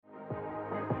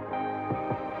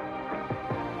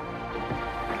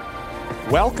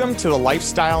Welcome to the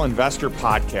Lifestyle Investor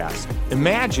Podcast.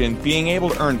 Imagine being able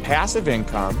to earn passive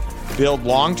income, build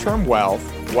long-term wealth,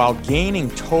 while gaining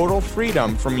total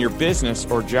freedom from your business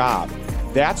or job.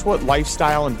 That's what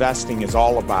lifestyle investing is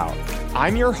all about.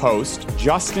 I'm your host,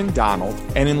 Justin Donald,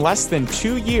 and in less than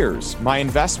 2 years, my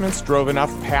investments drove enough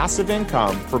passive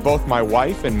income for both my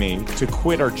wife and me to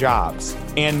quit our jobs.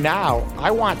 And now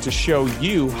I want to show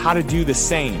you how to do the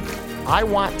same. I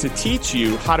want to teach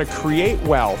you how to create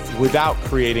wealth without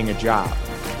creating a job.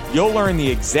 You'll learn the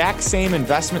exact same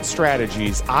investment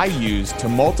strategies I use to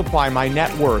multiply my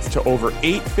net worth to over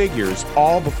 8 figures,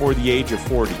 all before the age of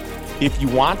 40. If you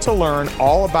want to learn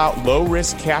all about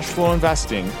low-risk cash flow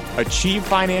investing, achieve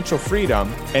financial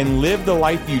freedom, and live the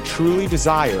life you truly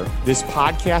desire, this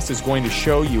podcast is going to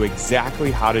show you exactly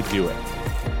how to do it.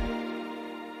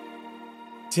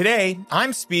 Today,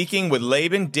 I'm speaking with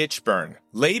Laban Ditchburn.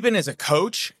 Laban is a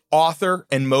coach, author,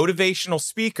 and motivational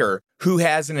speaker who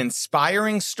has an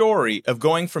inspiring story of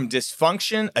going from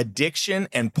dysfunction, addiction,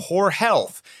 and poor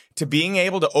health to being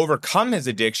able to overcome his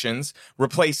addictions,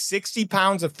 replace 60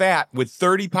 pounds of fat with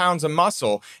 30 pounds of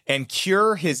muscle, and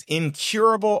cure his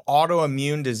incurable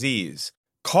autoimmune disease.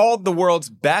 Called the world's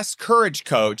best courage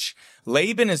coach,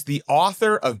 Laban is the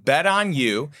author of Bet on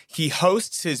You. He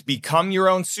hosts his Become Your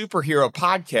Own Superhero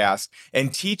podcast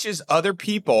and teaches other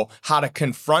people how to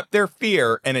confront their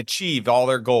fear and achieve all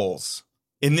their goals.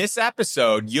 In this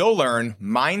episode, you'll learn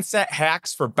mindset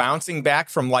hacks for bouncing back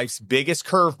from life's biggest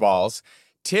curveballs,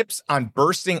 tips on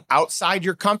bursting outside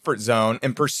your comfort zone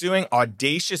and pursuing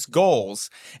audacious goals,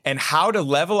 and how to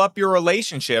level up your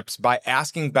relationships by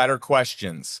asking better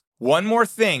questions. One more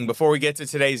thing before we get to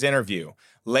today's interview.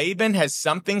 Laban has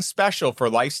something special for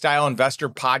Lifestyle Investor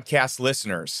Podcast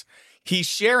listeners. He's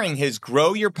sharing his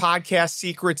Grow Your Podcast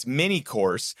Secrets mini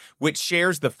course, which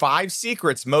shares the 5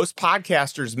 secrets most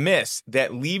podcasters miss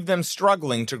that leave them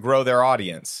struggling to grow their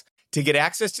audience. To get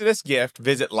access to this gift,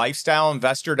 visit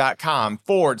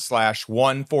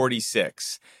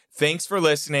lifestyleinvestor.com/146. Thanks for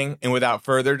listening, and without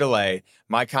further delay,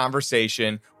 my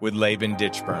conversation with Laban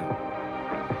Ditchburn.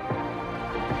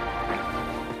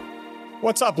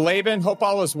 What's up, Laban? Hope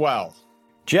all is well.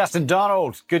 Justin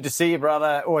Donald, good to see you,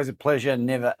 brother. Always a pleasure,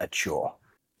 never a chore.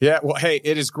 Yeah, well, hey,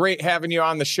 it is great having you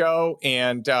on the show.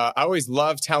 And I always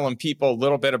love telling people a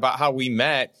little bit about how we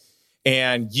met.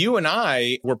 And you and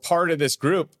I were part of this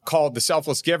group called the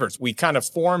Selfless Givers. We kind of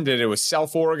formed it. It was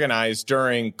self-organized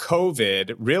during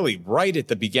COVID, really right at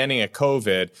the beginning of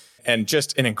COVID, and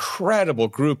just an incredible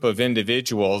group of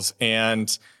individuals.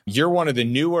 And you're one of the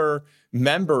newer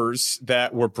members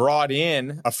that were brought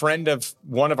in, a friend of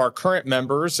one of our current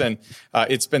members. And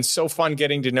it's been so fun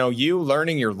getting to know you,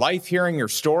 learning your life, hearing your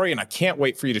story. And I can't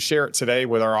wait for you to share it today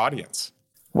with our audience.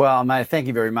 Well, mate, thank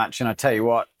you very much. And I tell you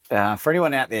what, for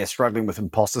anyone out there struggling with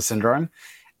imposter syndrome,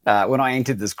 when I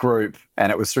entered this group,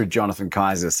 and it was through Jonathan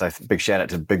Kaiser, so big shout out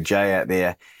to Big J out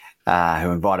there,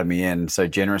 who invited me in so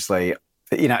generously.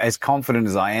 You know, as confident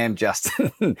as I am,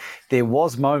 Justin, there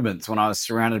was moments when I was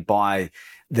surrounded by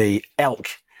the ilk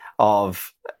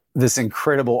of this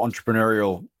incredible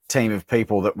entrepreneurial team of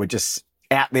people that were just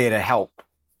out there to help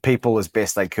people as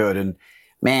best they could. And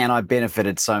man, I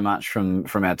benefited so much from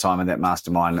our time in that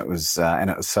mastermind. It was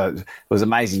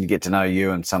amazing to get to know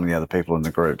you and some of the other people in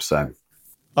the group. So.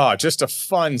 Oh, just a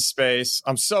fun space.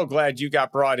 I'm so glad you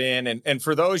got brought in. And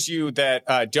for those of you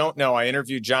that don't know, I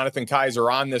interviewed Jonathan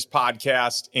Kaiser on this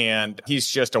podcast, and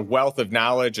he's just a wealth of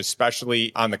knowledge,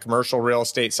 especially on the commercial real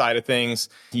estate side of things.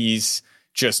 He's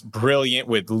just brilliant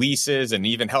with leases and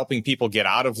even helping people get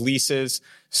out of leases.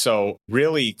 So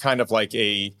really kind of like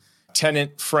a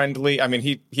tenant friendly. I mean,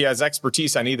 he has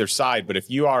expertise on either side, but if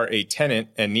you are a tenant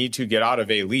and need to get out of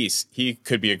a lease, he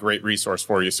could be a great resource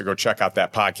for you. So go check out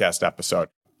that podcast episode.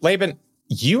 Laban,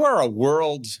 you are a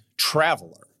world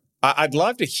traveler. I'd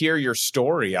love to hear your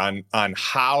story on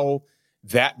how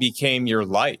that became your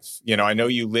life. You know, I know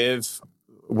you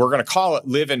we're going to call it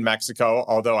live in Mexico,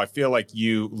 although I feel like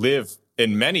you live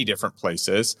in many different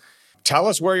places. Tell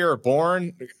us where you were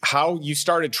born, how you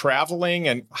started traveling,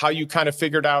 and how you kind of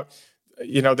figured out,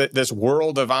 you know, this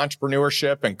world of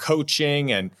entrepreneurship and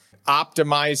coaching and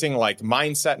optimizing like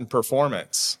mindset and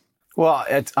performance. Well,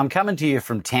 I'm coming to you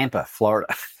from Tampa,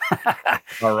 Florida.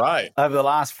 All right. Over the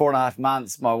last 4.5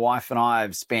 months, my wife and I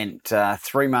have spent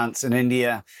 3 months in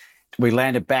India. We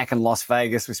landed back in Las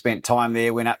Vegas. We spent time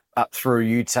there, went up through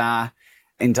Utah,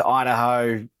 into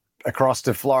Idaho, across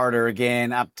to Florida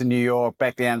again, up to New York,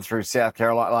 back down through South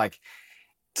Carolina. Like,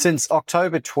 since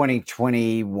October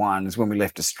 2021 is when we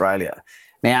left Australia.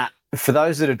 Now, for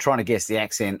those that are trying to guess the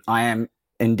accent, I am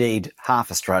indeed half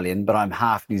Australian, but I'm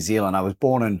half New Zealand. I was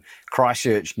born in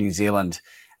Christchurch, New Zealand,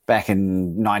 back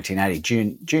in 1980,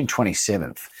 June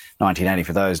 27th, 1980,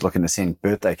 for those looking to send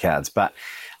birthday cards. But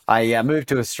I moved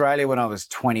to Australia when I was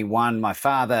 21. My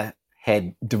father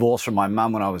had divorced from my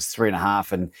mum when I was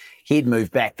 3.5, and he'd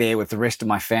moved back there with the rest of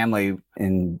my family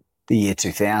in the year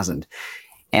 2000.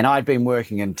 And I'd been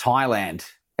working in Thailand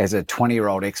as a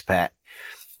 20-year-old expat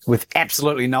with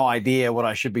absolutely no idea what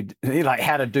I should be, like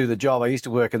how to do the job. I used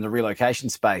to work in the relocation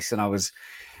space, and I was,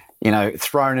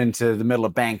 thrown into the middle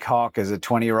of Bangkok as a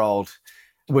 20-year-old,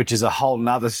 which is a whole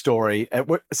nother story,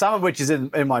 some of which is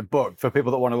in my book for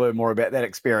people that want to learn more about that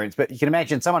experience. But you can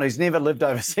imagine someone who's never lived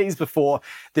overseas before,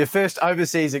 their first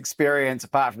overseas experience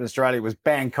apart from Australia was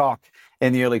Bangkok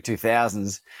in the early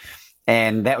 2000s.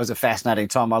 And that was a fascinating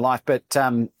time in my life. But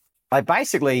I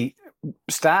basically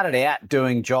started out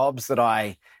doing jobs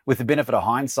that with the benefit of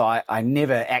hindsight, I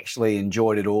never actually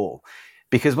enjoyed at all.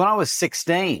 Because when I was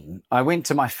 16, I went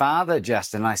to my father,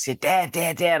 Justin, and I said,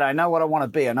 Dad, I know what I want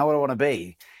to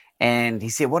be. And he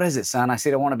said, what is it, son? I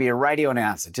said, I want to be a radio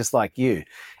announcer, just like you.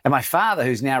 And my father,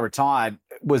 who's now retired,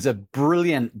 was a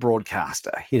brilliant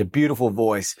broadcaster. He had a beautiful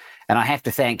voice, and I have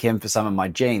to thank him for some of my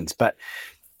genes. But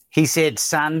he said,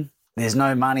 son, there's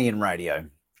no money in radio,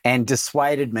 and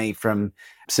dissuaded me from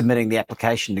submitting the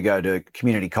application to go to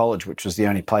community college, which was the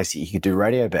only place that you could do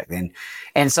radio back then.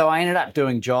 And so I ended up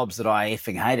doing jobs that I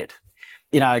effing hated.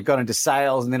 I got into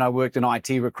sales, and then I worked in IT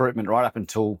recruitment right up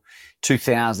until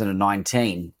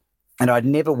 2019. And I'd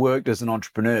never worked as an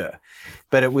entrepreneur.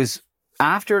 But it was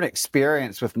after an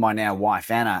experience with my now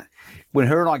wife, Anna, when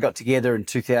her and I got together in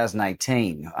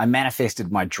 2018, I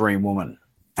manifested my dream woman.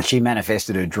 And she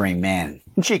manifested her dream man.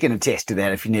 And she can attest to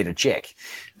that if you need a check.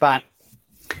 But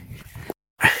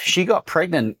she got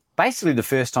pregnant basically the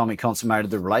first time we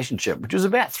consummated the relationship, which was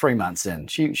about 3 months in.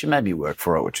 She made me work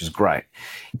for it, which was great.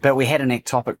 But we had an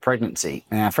ectopic pregnancy.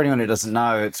 Now, for anyone who doesn't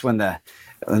know, it's when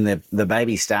the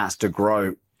baby starts to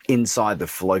grow inside the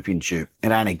fallopian tube.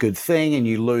 It ain't a good thing, and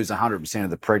you lose 100% of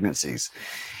the pregnancies.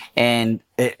 And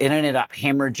it ended up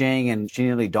hemorrhaging, and she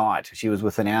nearly died. She was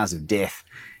within hours of death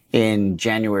in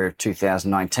January of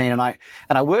 2019. And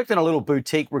I worked in a little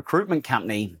boutique recruitment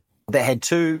company that had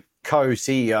two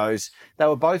co-CEOs. They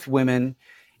were both women.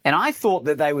 And I thought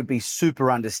that they would be super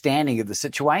understanding of the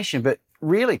situation. But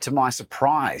really, to my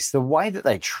surprise, the way that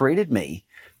they treated me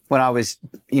when I was,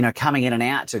 coming in and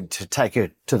out to take her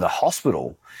to the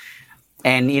hospital,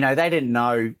 and, they didn't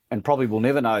know, and probably will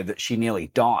never know, that she nearly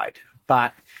died.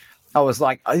 But I was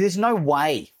like, there's no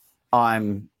way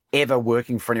I'm ever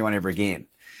working for anyone ever again.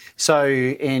 So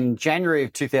in January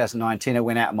of 2019, I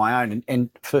went out on my own.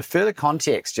 And for further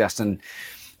context, Justin,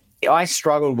 I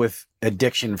struggled with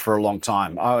addiction for a long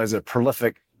time. I was a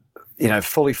prolific,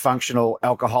 fully functional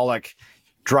alcoholic,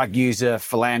 drug user,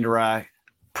 philanderer,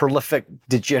 prolific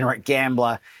degenerate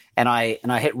gambler. And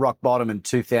I hit rock bottom in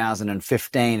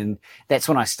 2015. And that's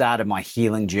when I started my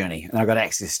healing journey. And I got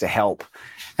access to help.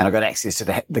 And I got access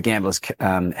to the Gamblers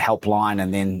Helpline,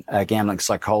 and then a gambling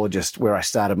psychologist, where I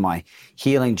started my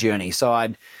healing journey.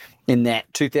 So in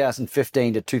that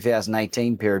 2015 to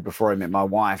 2018 period before I met my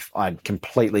wife, I'd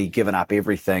completely given up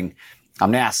everything. I'm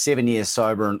now 7 years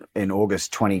sober in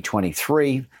August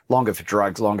 2023, longer for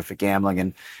drugs, longer for gambling.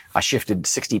 And I shifted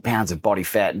 60 pounds of body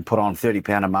fat and put on 30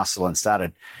 pounds of muscle and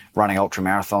started running ultra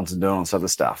marathons and doing all this other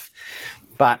stuff.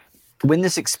 But when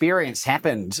this experience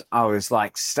happened, I was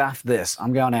like, stuff this,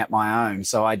 I'm going out my own.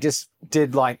 So I just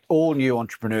did like all new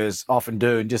entrepreneurs often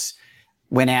do, and just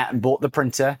went out and bought the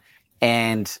printer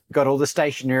and got all the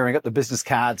stationery and got the business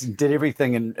cards and did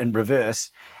everything in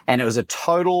reverse. And it was a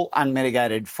total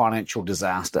unmitigated financial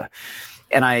disaster.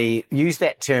 And I use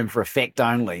that term for effect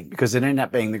only because it ended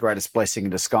up being the greatest blessing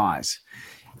in disguise.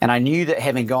 And I knew that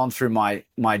having gone through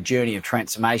my journey of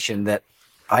transformation, that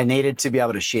I needed to be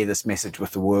able to share this message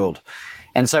with the world.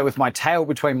 And so with my tail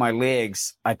between my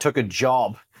legs, I took a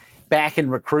job back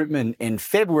in recruitment in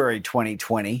February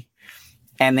 2020.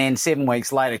 And then 7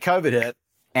 weeks later, COVID hit,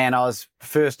 and I was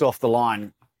first off the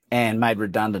line and made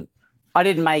redundant. I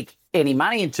didn't make any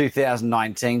money in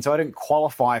 2019, so I didn't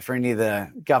qualify for any of the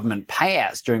government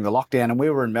payouts during the lockdown. And we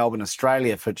were in Melbourne,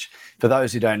 Australia, which, for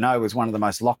those who don't know, was one of the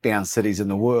most lockdown cities in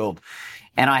the world.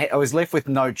 And I was left with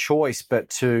no choice but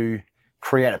to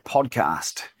create a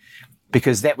podcast,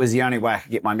 because that was the only way I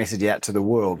could get my message out to the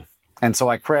world. And so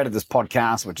I created this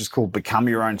podcast, which is called Become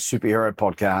Your Own Superhero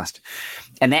Podcast.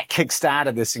 And that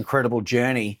kickstarted this incredible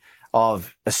journey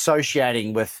of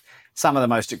associating with some of the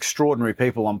most extraordinary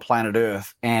people on planet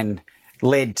Earth, and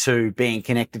led to being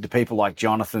connected to people like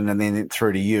Jonathan, and then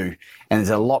through to you. And there's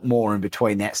a lot more in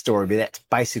between that story, but that's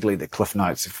basically the cliff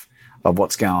notes of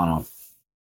what's going on.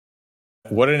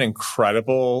 What an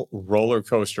incredible roller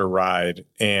coaster ride.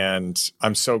 And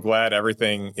I'm so glad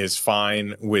everything is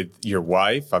fine with your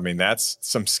wife. I mean, that's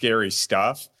some scary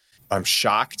stuff. I'm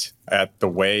shocked at the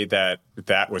way that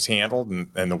was handled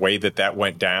and the way that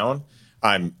went down.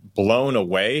 I'm blown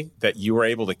away that you were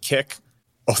able to kick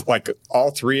like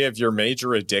all three of your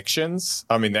major addictions.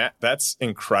 I mean, that's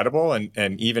incredible.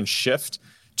 And even shift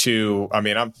to, I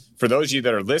mean, for those of you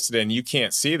that are listening, you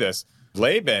can't see this.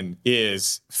 Laban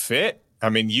is fit. I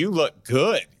mean, you look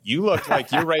good. You look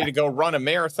like you're ready to go run a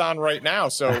marathon right now.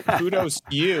 So kudos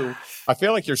to you. I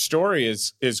feel like your story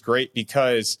is great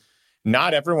because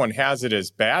not everyone has it as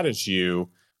bad as you.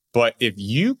 But if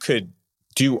you could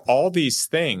do all these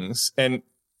things and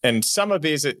some of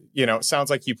these, it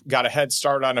sounds like you've got a head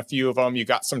start on a few of them. You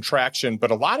got some traction, but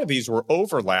a lot of these were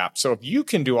overlap. So if you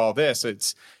can do all this,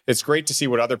 it's great to see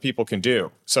what other people can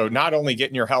do. So not only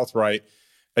getting your health right,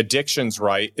 addictions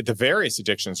right, the various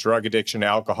addictions, drug addiction,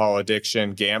 alcohol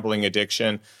addiction, gambling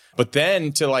addiction, but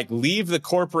then to like leave the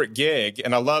corporate gig.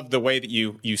 And I love the way that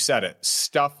you said it.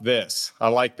 Stuff this. I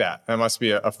like that. That must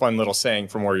be a fun little saying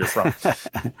from where you're from.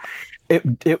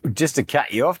 It just to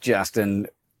cut you off, Justin,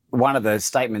 one of the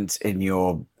statements in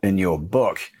your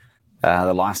book,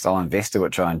 The Lifestyle Investor,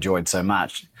 which I enjoyed so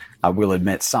much, I will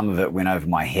admit some of it went over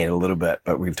my head a little bit,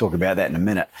 but we'll talk about that in a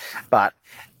minute. But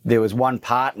there was one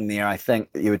part in there, I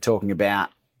think, that you were talking about,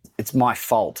 it's my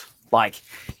fault. Like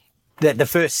the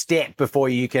first step before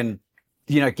you can,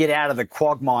 get out of the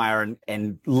quagmire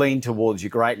and lean towards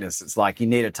your greatness. It's like you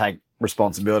need to take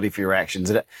responsibility for your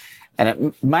actions. And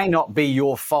it may not be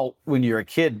your fault when you're a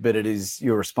kid, but it is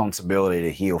your responsibility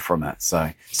to heal from it.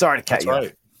 So sorry to cut you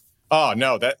off. Oh,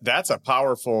 no, that's a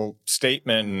powerful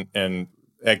statement and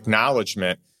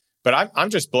acknowledgement. But I'm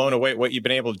just blown away at what you've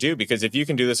been able to do, because if you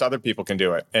can do this, other people can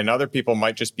do it. And other people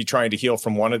might just be trying to heal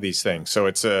from one of these things.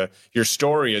 So your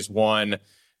story is one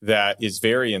that is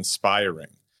very inspiring.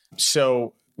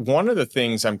 So one of the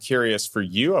things I'm curious for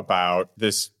you about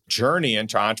this journey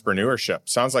into entrepreneurship,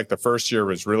 sounds like the first year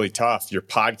was really tough. Your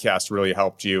podcast really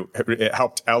helped you. It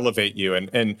helped elevate you.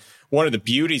 And one of the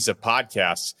beauties of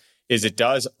podcasts is it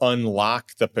does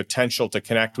unlock the potential to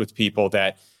connect with people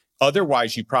that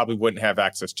otherwise you probably wouldn't have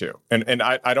access to. And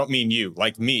I don't mean you,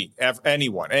 like me,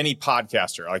 anyone, any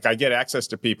podcaster. Like I get access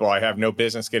to people I have no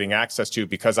business getting access to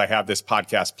because I have this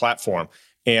podcast platform.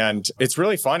 And it's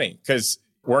really funny because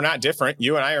we're not different.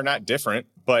 You and I are not different,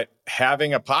 but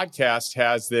having a podcast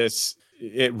has this,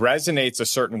 it resonates a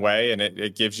certain way, and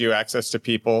it gives you access to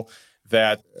people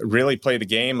that really play the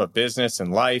game of business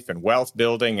and life and wealth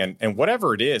building and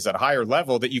whatever it is at a higher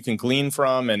level that you can glean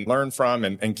from and learn from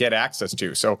and get access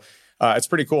to. So it's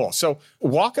pretty cool. So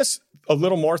walk us a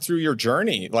little more through your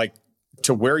journey, like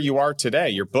to where you are today.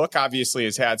 Your book obviously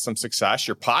has had some success.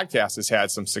 Your podcast has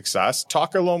had some success.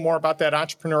 Talk a little more about that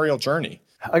entrepreneurial journey.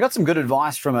 I got some good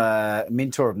advice from a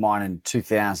mentor of mine in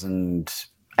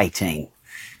 2018.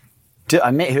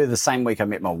 I met her the same week I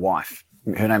met my wife.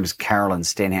 Her name is Carolyn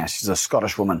Stenhouse. She's a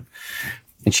Scottish woman.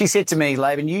 And she said to me,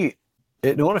 Laban,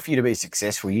 in order for you to be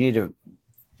successful, you need to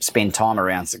spend time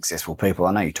around successful people.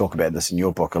 I know you talk about this in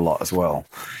your book a lot as well.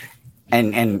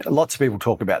 And lots of people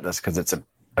talk about this because it's a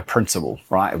principle,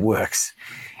 right? It works.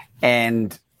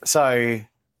 And so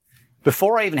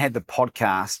before I even had the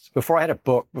podcast, before I had a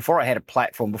book, before I had a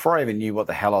platform, before I even knew what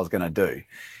the hell I was going to do,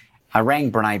 I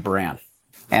rang Brene Brown.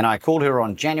 And I called her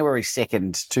on January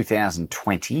 2nd,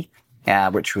 2020,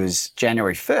 which was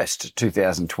January 1st,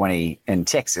 2020 in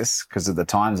Texas because of the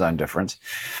time zone difference.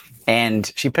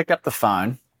 And she picked up the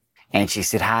phone and she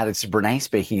said, "Hi, this is Brene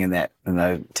speaking in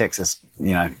the Texas,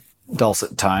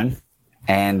 dulcet tone."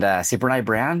 And I said, "Brene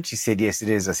Brown?" She said, "Yes, it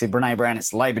is." I said, "Brene Brown,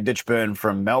 it's Laban Ditchburn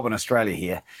from Melbourne, Australia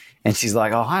here." And she's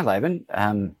like, "Oh, hi, Laban.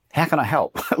 How can I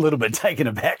help?" A little bit taken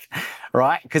aback,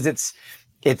 right? Because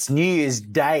it's New Year's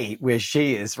Day where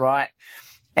she is, right?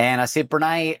 And I said,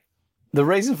 "Brene, the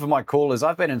reason for my call is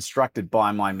I've been instructed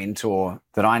by my mentor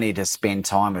that I need to spend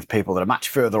time with people that are much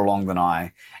further along than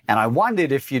I. And I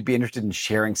wondered if you'd be interested in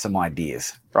sharing some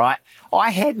ideas," right? I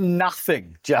had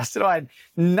nothing, Justin. I had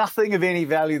nothing of any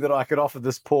value that I could offer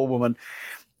this poor woman.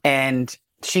 And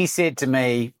she said to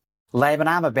me, "Laban,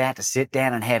 I'm about to sit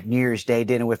down and have New Year's Day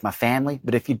dinner with my family,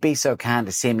 but if you'd be so kind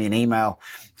to send me an email,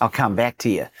 I'll come back to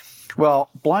you." Well,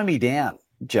 blow me down,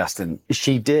 Justin.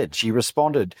 She did. She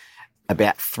responded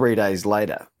about 3 days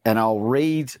later. And I'll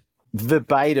read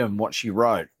verbatim what she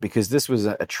wrote because this was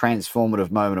a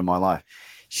transformative moment in my life.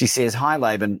 She says, "Hi,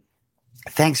 Laban.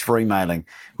 Thanks for emailing.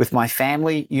 With my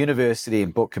family, university,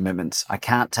 and book commitments, I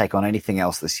can't take on anything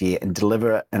else this year and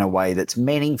deliver it in a way that's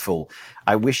meaningful.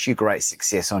 I wish you great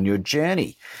success on your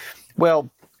journey."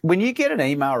 Well, when you get an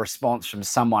email response from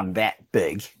someone that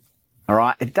big, all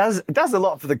right, it does a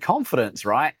lot for the confidence,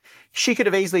 right? She could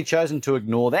have easily chosen to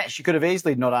ignore that. She could have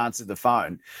easily not answered the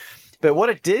phone. But what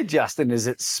it did, Justin, is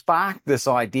it sparked this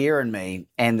idea in me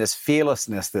and this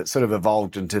fearlessness that sort of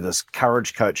evolved into this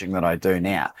courage coaching that I do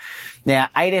now. Now,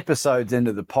 8 episodes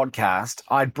into the podcast,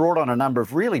 I'd brought on a number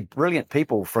of really brilliant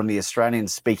people from the Australian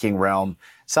speaking realm,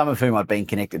 some of whom I'd been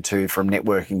connected to from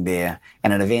networking there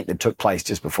and an event that took place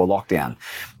just before lockdown.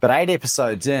 But 8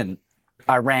 episodes in,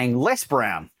 I rang Les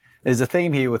Brown. There's a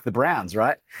theme here with the Browns,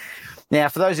 right? Now,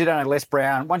 for those who don't know Les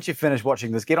Brown, once you've finished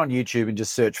watching this, get on YouTube and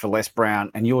just search for Les Brown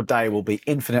and your day will be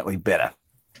infinitely better.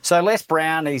 So Les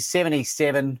Brown, he's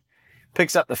 77,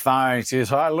 picks up the phone. He says,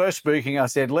 "Hi, Les speaking." I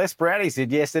said, "Les Brown?" He said,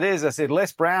 "Yes, it is." I said,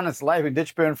 "Les Brown, it's Laban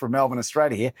Ditchburn from Melbourne,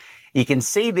 Australia here." You can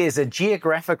see there's a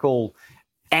geographical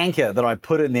anchor that I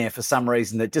put in there for some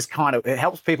reason that just it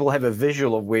helps people have a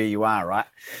visual of where you are, right?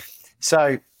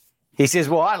 So he says,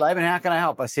 "Well, hi, Laban, how can I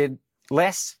help?" I said,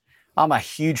 "Les, I'm a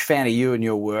huge fan of you and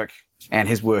your work." And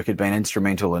his work had been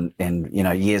instrumental in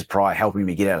years prior, helping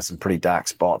me get out of some pretty dark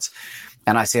spots.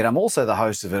 And I said, "I'm also the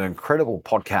host of an incredible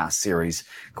podcast series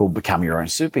called Become Your Own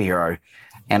Superhero.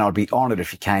 And I'd be honored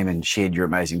if you came and shared your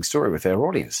amazing story with our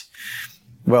audience."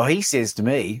 Well, he says to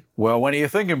me, "Well, when are you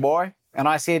thinking, boy?" And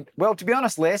I said, "Well, to be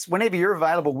honest, Les, whenever you're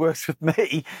available works with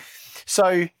me."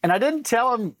 So, and I didn't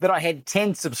tell him that I had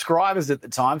 10 subscribers at the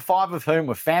time, 5 of whom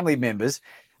were family members.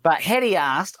 But had he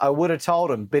asked, I would have told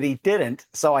him, but he didn't,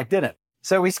 so I didn't.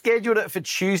 So we scheduled it for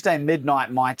Tuesday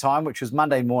midnight my time, which was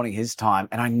Monday morning his time,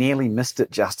 and I nearly missed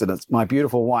it, Justin. It's my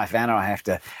beautiful wife, Anna, I have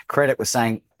to credit with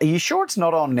saying, "Are you sure it's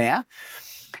not on now?"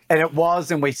 And it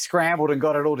was, and we scrambled and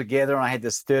got it all together, and I had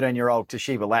this 13-year-old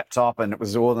Toshiba laptop, and it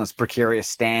was all in this precarious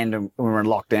stand, and we were in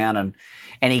lockdown,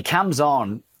 and he comes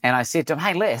on, and I said to him,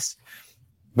 "Hey, Les,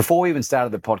 before we even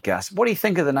started the podcast, what do you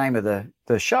think of the name of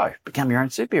the show, Become Your Own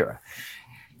Superhero?"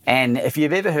 And if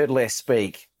you've ever heard Les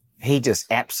speak, he just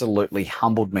absolutely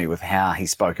humbled me with how he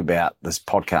spoke about this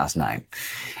podcast name.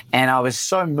 And I was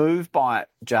so moved by it,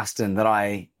 Justin, that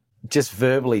I just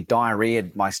verbally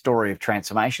diarrheaed my story of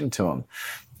transformation to him.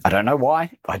 I don't know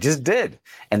why. I just did.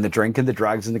 And the drink and the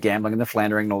drugs and the gambling and the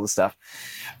philandering and all the stuff.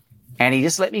 And he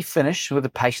just let me finish with the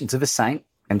patience of a saint.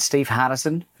 And Steve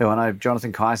Hardison, who I know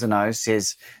Jonathan Kaiser knows,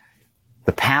 says,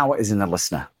 "The power is in the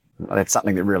listener." That's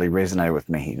something that really resonated with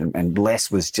me. And Les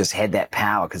had that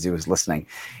power because he was listening.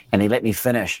 And he let me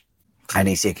finish. And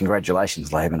he said,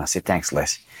 "Congratulations, Laban." I said, "Thanks,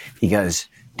 Les." He goes,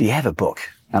 "Do you have a book?"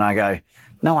 And I go,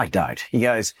 "No, I don't." He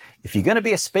goes, "If you're going to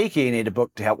be a speaker, you need a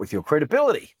book to help with your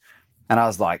credibility." And I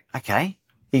was like, "Okay."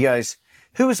 He goes,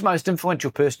 "Who was the most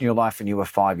influential person in your life when you were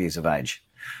 5 years of age?"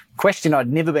 Question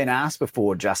I'd never been asked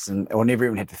before, Justin, or never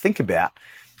even had to think about.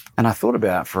 And I thought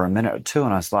about it for a minute or two,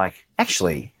 and I was like,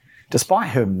 actually, despite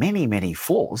her many, many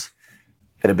flaws,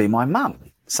 it'd be my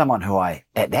mum, someone who I,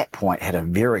 at that point, had a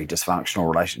very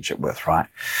dysfunctional relationship with, right?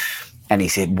 And he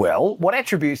said, "Well, what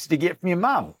attributes did you get from your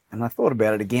mum?" And I thought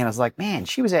about it again. I was like, man,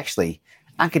 she was actually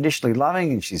unconditionally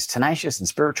loving and she's tenacious and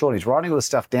spiritual. And he's writing all this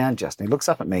stuff down, Justin. He looks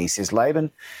up at me. He says,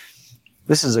 "Laban,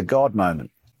 this is a God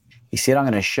moment." He said, "I'm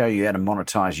going to show you how to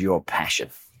monetize your passion."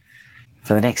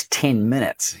 For the next 10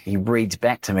 minutes, he reads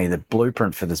back to me the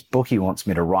blueprint for this book he wants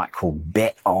me to write called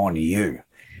Bet on You.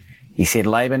 He said,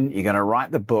 "Laban, you're going to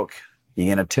write the book.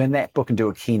 You're going to turn that book into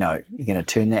a keynote. You're going to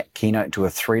turn that keynote into a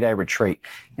 3-day retreat.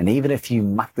 And even if you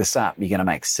muck this up, you're going to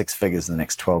make 6 figures in the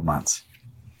next 12 months.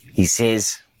 He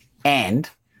says, "And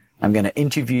I'm going to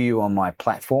interview you on my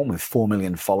platform with 4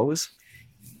 million followers.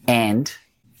 And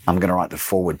I'm going to write the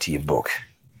foreword to your book."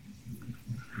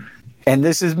 And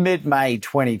this is mid-May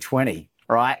 2020,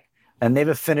 right? I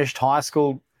never finished high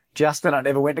school, Justin. I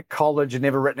never went to college. I'd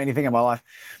never written anything in my life.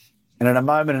 And in a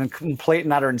moment of complete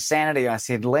and utter insanity, I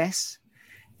said, "Les,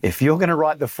 if you're going to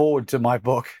write the foreword to my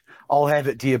book, I'll have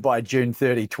it to you by June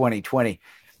 30, 2020.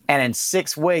 And in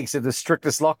 6 weeks of the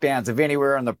strictest lockdowns of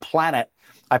anywhere on the planet,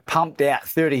 I pumped out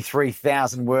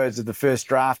 33,000 words of the first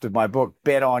draft of my book,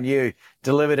 Bet on You,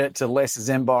 delivered it to Les's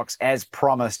inbox as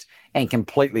promised, and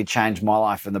completely changed my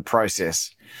life in the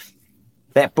process.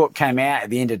 That book came out at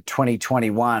the end of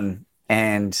 2021,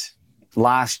 and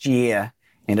last year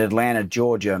in Atlanta,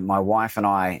 Georgia, my wife and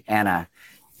I, Anna,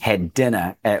 had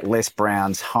dinner at Les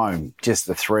Brown's home, just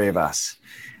the 3 of us,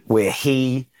 where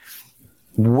he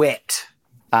wept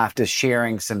after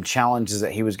sharing some challenges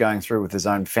that he was going through with his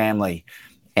own family.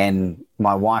 And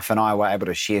my wife and I were able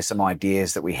to share some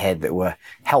ideas that we had that were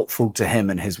helpful to him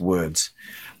in his words.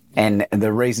 And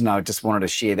the reason I just wanted to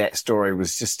share that story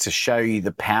was just to show you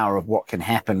the power of what can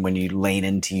happen when you lean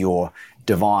into your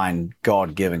divine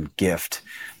God-given gift.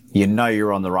 You know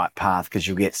you're on the right path because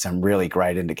you'll get some really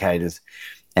great indicators.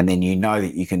 And then you know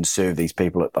that you can serve these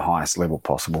people at the highest level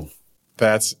possible.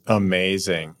 That's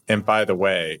amazing. And by the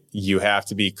way, you have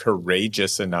to be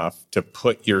courageous enough to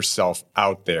put yourself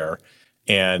out there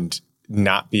and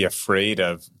not be afraid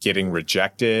of getting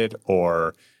rejected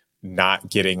or not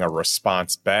getting a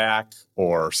response back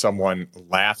or someone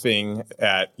laughing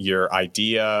at your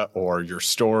idea or your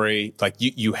story. Like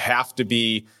you have to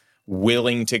be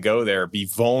willing to go there, be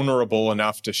vulnerable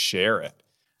enough to share it.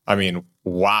 I mean,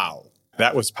 wow,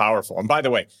 that was powerful. And by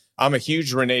the way, I'm a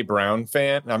huge Brené Brown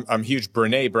fan. I'm a huge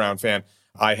Brené Brown fan.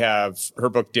 I have her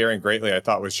book, Daring Greatly, I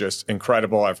thought was just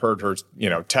incredible. I've heard her,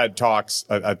 TED Talks.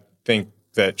 I think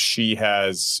that she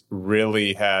has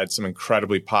really had some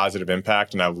incredibly positive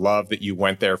impact. And I love that you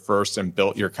went there first and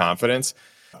built your confidence.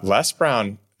 Les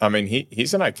Brown, I mean,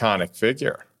 he's an iconic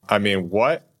figure. I mean,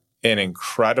 what an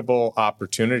incredible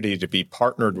opportunity to be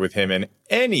partnered with him in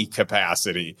any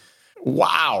capacity.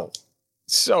 Wow.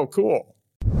 So cool.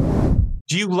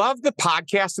 Do you love the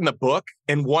podcast and the book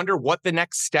and wonder what the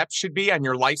next step should be on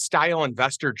your lifestyle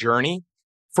investor journey?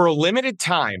 For a limited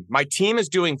time, my team is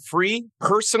doing free,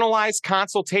 personalized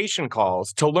consultation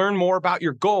calls to learn more about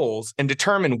your goals and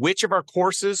determine which of our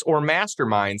courses or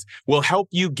masterminds will help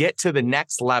you get to the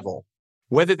next level.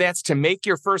 Whether that's to make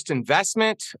your first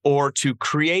investment or to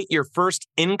create your first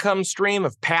income stream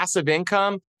of passive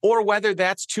income, or whether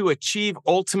that's to achieve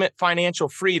ultimate financial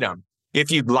freedom. If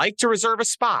you'd like to reserve a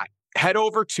spot, head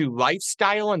over to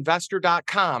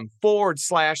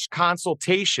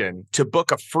lifestyleinvestor.com/consultation to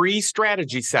book a free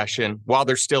strategy session while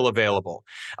they're still available.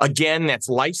 Again, that's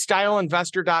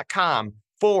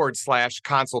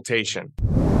lifestyleinvestor.com/consultation.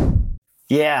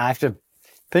 Yeah, I have to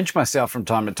pinch myself from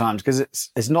time to time because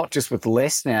it's not just with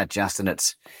Les now, Justin.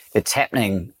 It's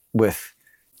happening with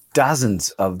dozens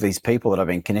of these people that I've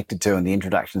been connected to and the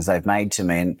introductions they've made to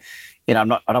me. And I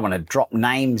don't want to drop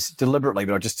names deliberately,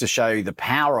 but just to show you the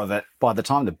power of it. By the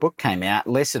time the book came out,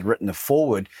 Les had written the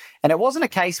foreword, and it wasn't a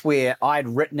case where I'd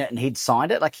written it and he'd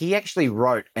signed it. Like, he actually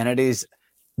wrote, and it is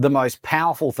the most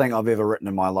powerful thing I've ever written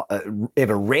in my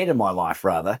ever read in my life,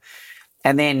 rather.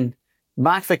 And then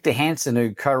Mark Victor Hansen,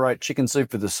 who co-wrote Chicken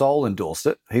Soup for the Soul, endorsed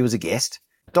it. He was a guest.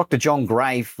 Dr. John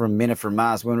Gray from Men Are From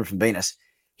Mars, Women Are From Venus,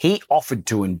 he offered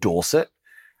to endorse it.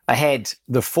 I had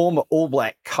the former All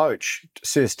Black coach,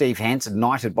 Sir Steve Hansen,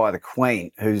 knighted by the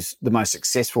Queen, who's the most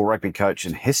successful rugby coach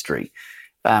in history.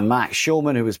 Mark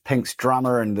Shulman, who was Pink's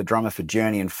drummer and the drummer for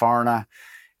Journey and Foreigner.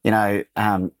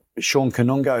 Sean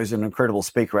Kanungo is an incredible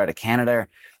speaker out of Canada,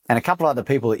 and a couple other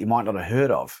people that you might not have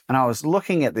heard of. And I was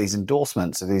looking at these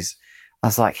endorsements of these. I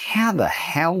was like, how the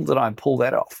hell did I pull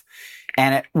that off?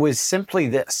 And it was simply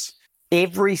this.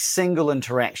 Every single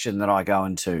interaction that I go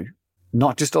into,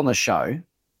 not just on the show,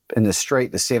 in the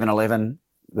street, the 7-Eleven,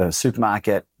 the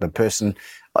supermarket, the person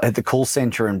at the call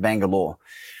center in Bangalore,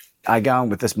 I go in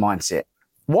with this mindset.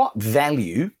 What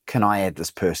value can I add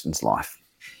this person's life?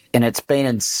 And it's been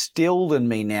instilled in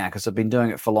me now because I've been doing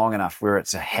it for long enough where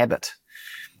it's a habit.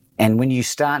 And when you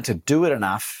start to do it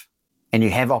enough and you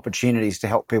have opportunities to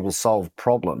help people solve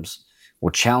problems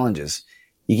or challenges,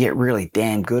 you get really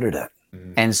damn good at it.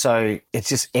 Mm. And so it's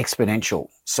just exponential.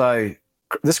 So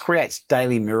this creates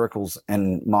daily miracles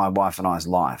in my wife and I's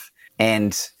life.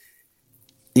 And,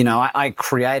 I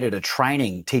created a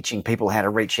training teaching people how to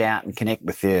reach out and connect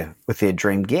with their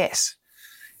dream guests.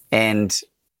 And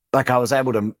I was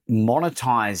able to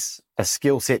monetize a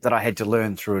skill set that I had to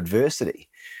learn through adversity.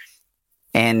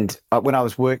 And when I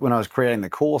was creating the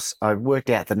course, I worked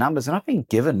out the numbers, and I've been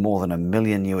given more than $1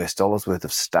 million worth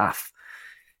of stuff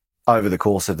over the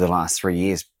course of the last 3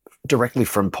 years, directly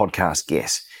from podcast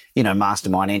guests.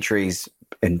 Mastermind entries,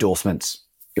 endorsements.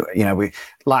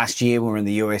 Last year when we were in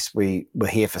the US, we were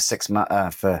here for 6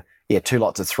 months, 2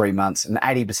 lots of 3 months, and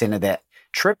 80% of that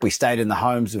trip we stayed in the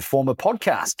homes of former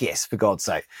podcast guests. For God's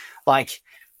sake,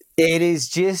 it is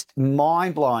just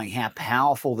mind blowing how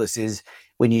powerful this is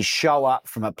when you show up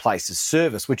from a place of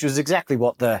service, which was exactly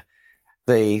what the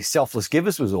Selfless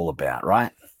Givers was all about,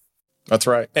 right? That's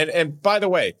right. And by the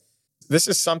way, this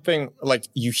is something like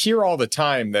you hear all the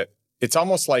time that it's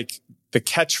almost like the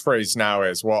catchphrase now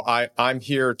is, well, I'm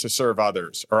here to serve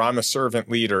others, or I'm a servant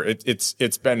leader.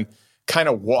 It's been kind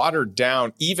of watered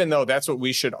down, even though that's what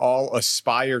we should all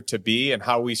aspire to be and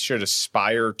how we should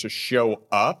aspire to show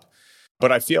up.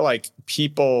 But I feel like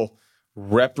people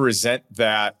represent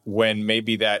that when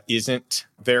maybe that isn't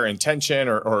their intention,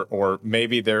 or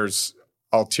maybe there's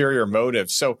ulterior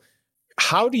motives. So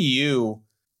how do you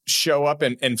show up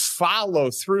and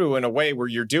follow through in a way where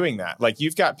you're doing that? Like,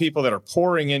 you've got people that are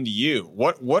pouring into you.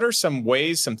 What are some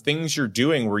ways, some things you're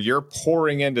doing where you're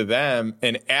pouring into them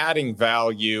and adding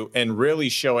value and really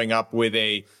showing up with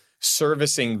a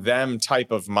servicing them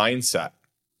type of mindset?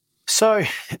 So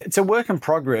it's a work in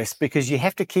progress because you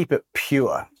have to keep it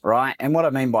pure, right? And what I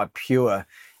mean by pure,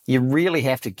 you really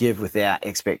have to give without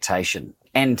expectation.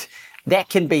 And that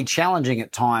can be challenging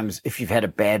at times if you've had a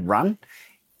bad run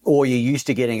or you're used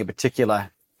to getting a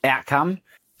particular outcome.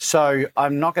 So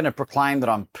I'm not going to proclaim that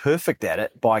I'm perfect at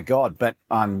it, by God, but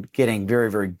I'm getting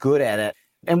very, very good at it.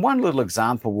 And one little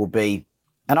example will be,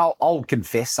 and I'll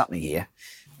confess something here.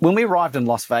 When we arrived in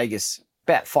Las Vegas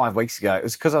about 5 weeks ago, it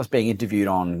was because I was being interviewed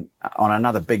on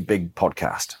another big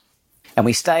podcast. And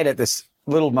we stayed at this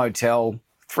little motel,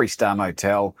 3-star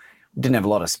motel. We didn't have a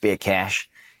lot of spare cash.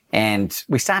 And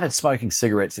we started smoking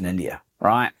cigarettes in India,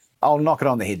 right? I'll knock it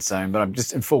on the head soon, but I'm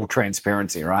just in full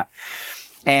transparency, right?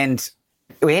 And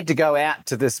we had to go out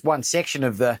to this one section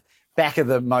of the back of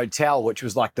the motel, which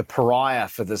was like the pariah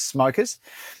for the smokers.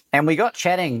 And we got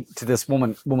chatting to this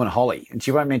woman Holly, and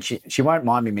she won't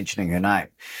mind me mentioning her name.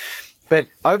 But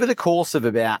over the course of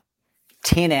about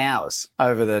 10 hours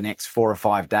over the next 4 or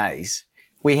 5 days,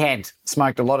 we had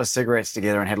smoked a lot of cigarettes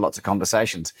together and had lots of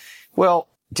conversations. Well,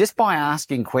 just by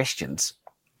asking questions,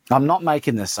 I'm not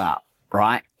making this up,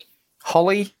 right?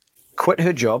 Holly quit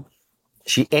her job.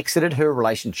 She exited her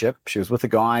relationship. She was with a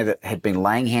guy that had been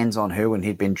laying hands on her when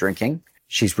he'd been drinking.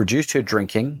 She's reduced her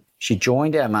drinking. She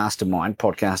joined our mastermind,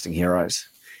 Podcasting Heroes.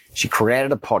 She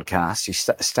created a podcast. She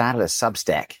started a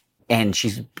Substack. And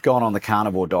she's gone on the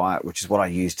carnivore diet, which is what I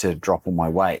use to drop all my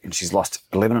weight. And she's lost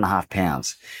 11.5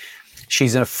 pounds.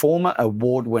 She's a former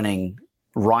award-winning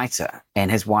writer and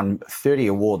has won 30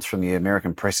 awards from the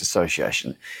American Press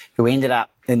Association, who ended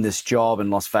up in this job in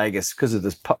Las Vegas because of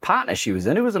this partner she was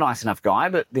in, who was a nice enough guy,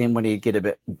 but then when he'd get a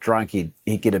bit drunk, he'd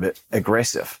get a bit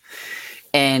aggressive.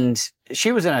 And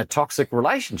she was in a toxic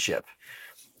relationship.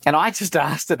 And I just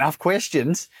asked enough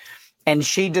questions, and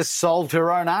she just solved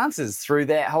her own answers through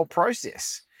that whole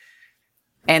process.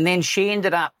 And then she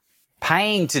ended up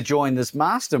paying to join this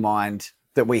mastermind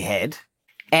that we had.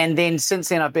 And then since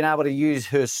then, I've been able to use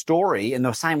her story in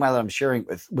the same way that I'm sharing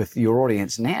with your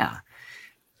audience now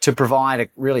to provide a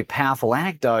really powerful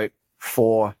anecdote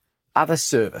for other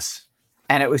service.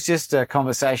 And it was just a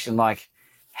conversation like,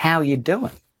 how are you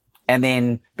doing? And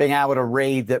then being able to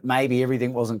read that maybe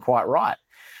everything wasn't quite right.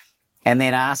 And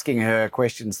then asking her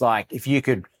questions like, if you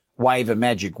could wave a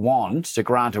magic wand to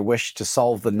grant a wish to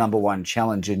solve the number one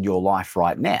challenge in your life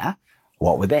right now,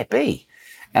 what would that be?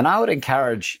 And I would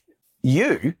encourage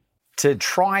you to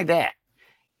try that.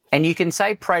 And you can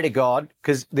say pray to God,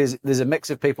 because there's a mix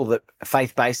of people that are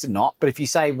faith-based and not. But if you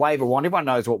say wave a wand, everyone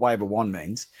knows what wave a wand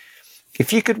means.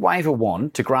 If you could wave a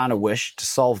wand to grant a wish to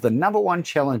solve the number one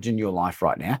challenge in your life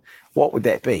right now, what would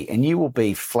that be? And you will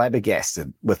be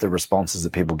flabbergasted with the responses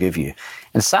that people give you.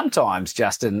 And sometimes,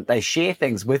 Justin, they share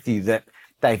things with you that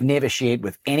they've never shared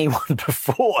with anyone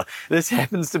before. This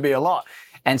happens to be a lot.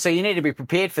 And so you need to be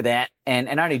prepared for that and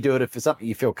only do it if it's something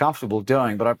you feel comfortable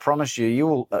doing. But I promise you, you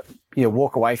will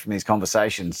walk away from these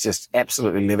conversations just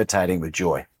absolutely levitating with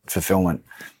joy, fulfillment.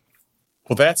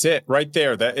 Well, that's it right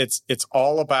there. That it's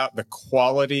all about the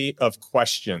quality of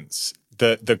questions.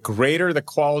 The greater the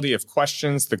quality of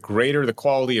questions, the greater the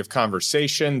quality of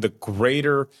conversation, the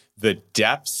greater the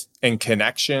depth and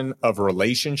connection of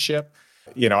relationship.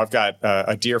 You know, I've got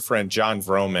a dear friend, John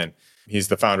Vroman. He's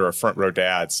the founder of Front Row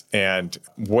Dads. And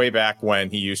way back when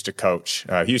he used to coach,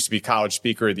 he used to be College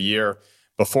Speaker of the Year.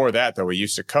 Before that, though, he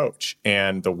used to coach.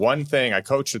 And the one thing I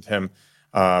coached with him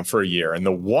for a year. And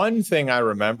the one thing I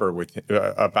remember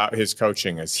about his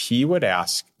coaching is he would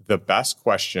ask the best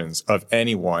questions of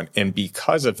anyone. And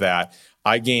because of that,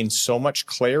 I gained so much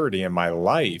clarity in my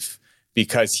life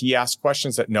because he asked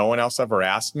questions that no one else ever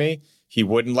asked me. He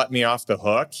wouldn't let me off the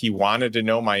hook. He wanted to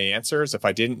know my answers. If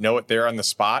I didn't know it there on the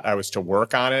spot, I was to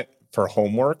work on it for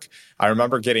homework. I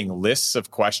remember getting lists of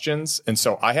questions. And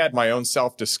so I had my own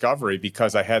self-discovery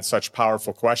because I had such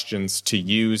powerful questions to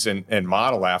use and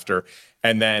model after.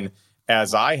 And then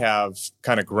as I have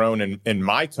kind of grown in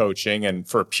my coaching, and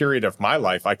for a period of my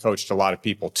life, I coached a lot of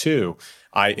people too,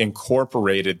 I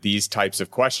incorporated these types of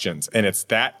questions. And it's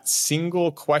that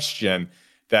single question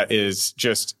that is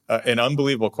just an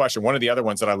unbelievable question. One of the other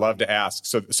ones that I love to ask.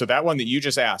 So that one that you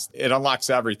just asked, it unlocks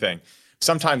everything.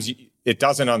 Sometimes it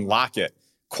doesn't unlock it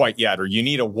quite yet, or you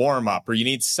need a warm up, or you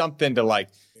need something to like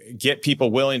get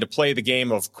people willing to play the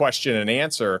game of question and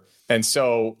answer. And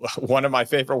so one of my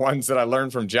favorite ones that I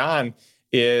learned from John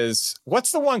is,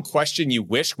 what's the one question you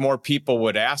wish more people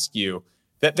would ask you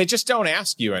that they just don't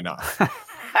ask you enough?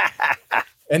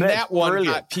 And That's that one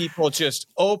brilliant. got people just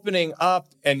opening up,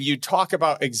 and you talk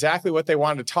about exactly what they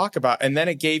wanted to talk about. And then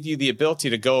it gave you the ability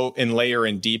to go and layer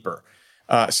in deeper.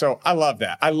 So I love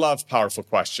that. I love powerful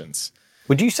questions.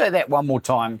 Would you say that one more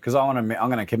time? Because I'm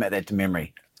going to commit that to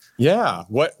memory. Yeah.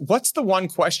 What's the one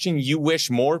question you wish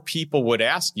more people would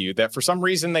ask you that for some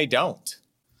reason they don't?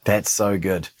 That's so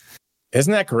good.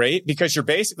 Isn't that great? Because you're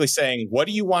basically saying, what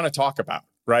do you want to talk about?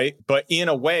 Right. But in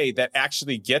a way that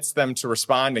actually gets them to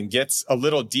respond and gets a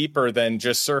little deeper than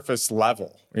just surface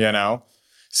level,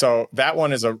 So that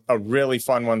one is a really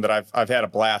fun one that I've had a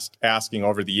blast asking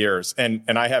over the years. And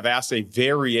I have asked a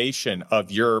variation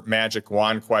of your magic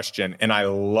wand question. And I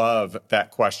love that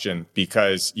question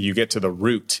because you get to the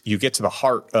root, you get to the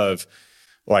heart of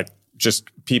like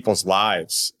just people's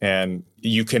lives. And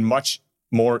you can much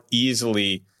more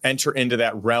easily enter into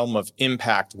that realm of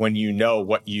impact when you know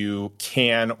what you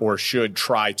can or should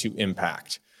try to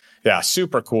impact. Yeah,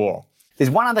 super cool. There's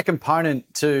one other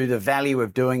component to the value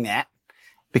of doing that,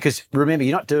 because remember,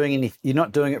 you're not doing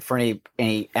it for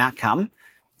any outcome.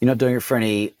 You're not doing it for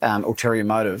any ulterior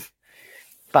motive.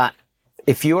 But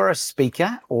if you're a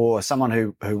speaker or someone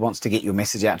who wants to get your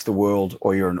message out to the world,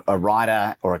 or you're a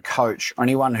writer or a coach, or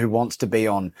anyone who wants to be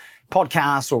on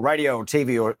podcasts or radio or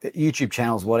TV or YouTube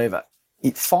channels, whatever,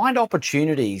 find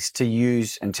opportunities to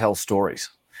use and tell stories,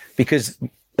 because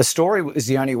a story is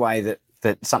the only way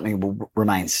that something will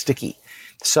remain sticky.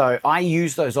 So I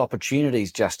use those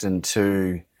opportunities, Justin,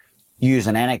 to use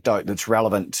an anecdote that's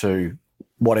relevant to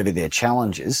whatever their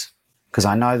challenge is, because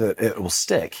I know that it will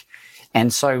stick.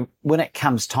 And so when it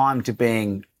comes time to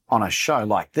being on a show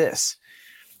like this,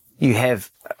 you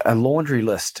have a laundry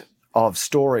list of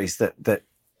stories that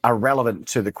are relevant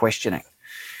to the questioning.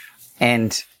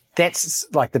 And that's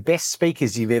like the best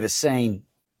speakers you've ever seen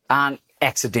aren't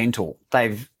accidental.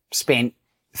 They've spent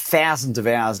thousands of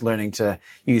hours learning to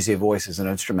use their voice as an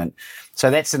instrument. So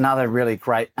that's another really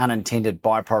great unintended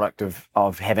byproduct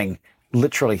of having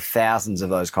literally thousands of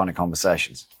those kind of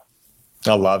conversations.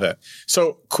 I love it.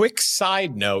 So quick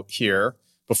side note here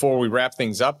before we wrap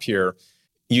things up here.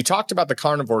 You talked about the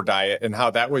carnivore diet and how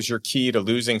that was your key to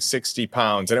losing 60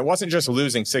 pounds. And it wasn't just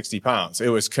losing 60 pounds. It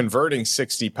was converting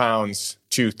 60 pounds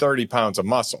to 30 pounds of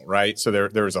muscle, right? So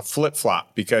there was a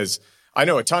flip-flop, because I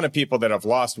know a ton of people that have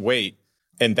lost weight,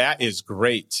 and that is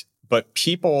great. But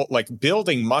people, like,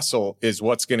 building muscle is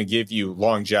what's going to give you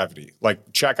longevity.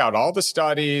 Like, check out all the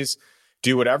studies,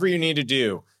 do whatever you need to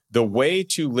do. The way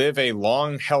to live a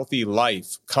long, healthy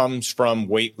life comes from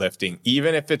weightlifting,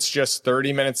 even if it's just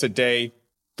 30 minutes a day,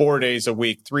 4 days a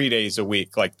week, 3 days a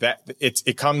week, like that.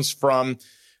 It comes from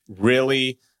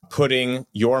really putting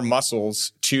your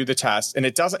muscles to the test. And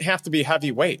it doesn't have to be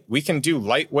heavy weight. We can do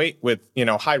lightweight with,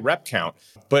 high rep count.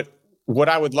 But what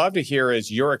I would love to hear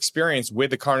is your experience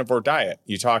with the carnivore diet.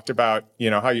 You talked about,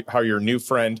 how your new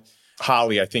friend,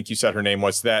 Holly, I think you said her name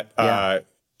was, that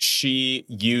she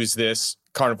used this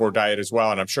carnivore diet as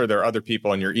well. And I'm sure there are other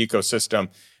people in your ecosystem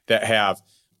that have.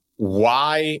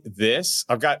 Why this?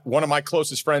 I've got one of my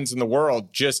closest friends in the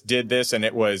world just did this, and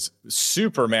it was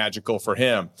super magical for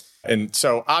him. And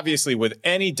so obviously with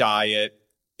any diet,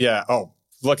 oh,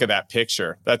 look at that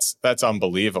picture. That's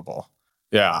unbelievable.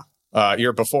 Yeah.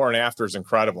 Your before and after is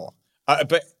incredible.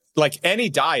 But like any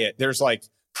diet, there's like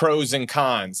pros and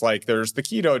cons. Like there's the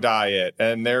keto diet,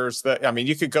 and there's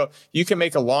you can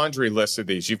make a laundry list of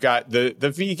these. You've got the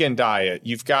vegan diet.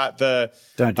 You've got the,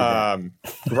 Don't do that.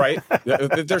 Right.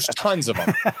 There's tons of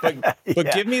them,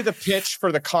 but give me the pitch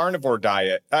for the carnivore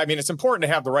diet. I mean, it's important to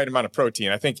have the right amount of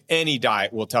protein. I think any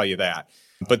diet will tell you that,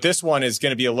 but this one is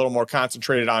going to be a little more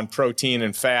concentrated on protein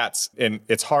and fats, and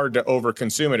it's hard to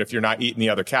overconsume it if you're not eating the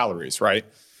other calories, right?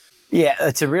 Yeah,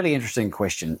 it's a really interesting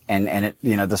question. And it,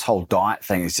 this whole diet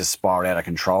thing is just spiraled out of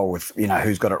control with,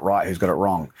 who's got it right, who's got it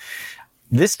wrong.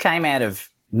 This came out of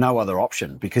no other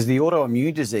option, because the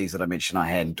autoimmune disease that I mentioned I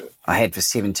had for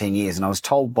 17 years, and I was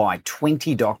told by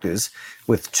 20 doctors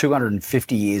with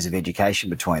 250 years of education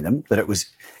between them that it was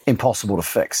impossible to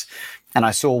fix. And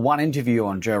I saw one interview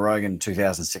on Joe Rogan in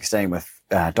 2016 with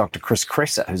Dr. Chris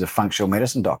Kresser, who's a functional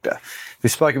medicine doctor, who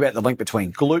spoke about the link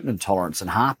between gluten intolerance and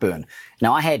heartburn.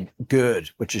 Now, I had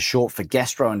GERD, which is short for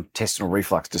gastrointestinal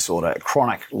reflux disorder,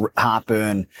 chronic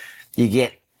heartburn. You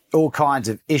get all kinds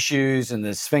of issues, and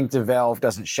the sphincter valve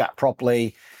doesn't shut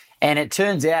properly. And it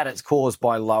turns out it's caused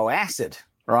by low acid,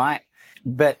 right?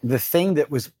 But the thing that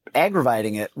was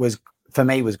aggravating it for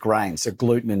me, was grain. So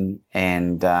gluten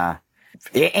and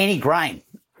any grain,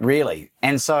 really.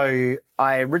 And so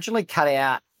I originally cut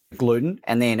out gluten,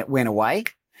 and then it went away.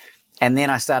 And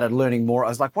then I started learning more. I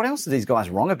was like, what else are these guys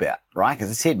wrong about, right? Because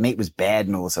it said meat was bad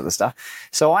and all this other stuff.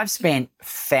 So I've spent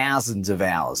thousands of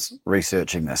hours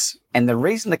researching this. And the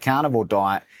reason the carnivore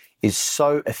diet is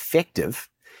so effective,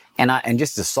 and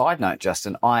just a side note,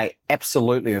 Justin, I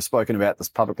absolutely have spoken about this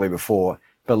publicly before,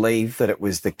 believe that it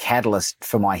was the catalyst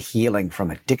for my healing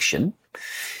from addiction,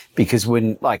 because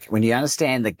when you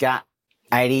understand the gut,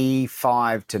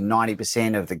 85 to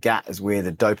 90% of the gut is where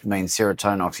the dopamine,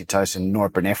 serotonin, oxytocin,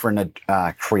 norepinephrine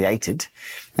are created,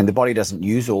 and the body doesn't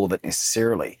use all of it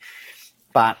necessarily.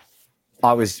 But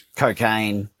I was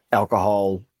cocaine,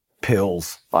 alcohol,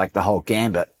 pills, like the whole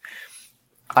gambit.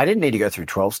 I didn't need to go through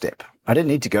 12-step. I didn't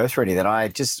need to go through any of that. I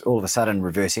just all of a sudden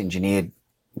reverse engineered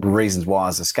the reasons why I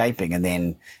was escaping, and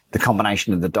then the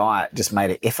combination of the diet just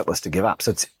made it effortless to give up.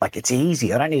 So it's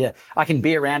easy. I can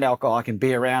be around alcohol. I can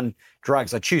be around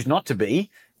drugs. I choose not to be,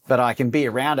 but I can be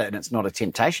around it and it's not a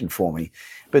temptation for me.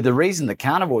 But the reason the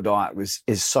carnivore diet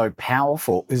is so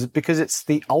powerful is because it's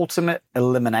the ultimate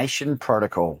elimination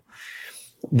protocol.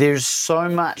 There's so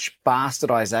much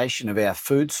bastardization of our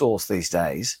food source these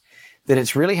days that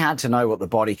it's really hard to know what the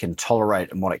body can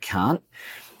tolerate and what it can't.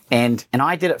 And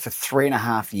I did it for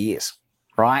 3.5 years,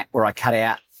 right? Where I cut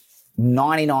out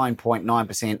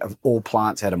 99.9% of all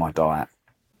plants out of my diet.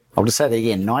 I'll just say that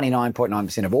again,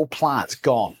 99.9% of all plants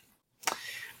gone.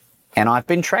 And I've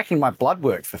been tracking my blood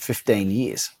work for 15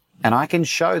 years. And I can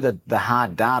show the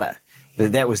hard data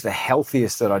that was the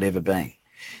healthiest that I'd ever been.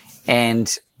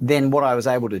 And then what I was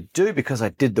able to do, because I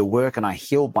did the work and I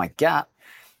healed my gut,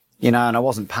 and I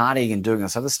wasn't partying and doing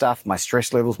this other stuff, my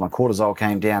stress levels, my cortisol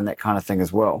came down, that kind of thing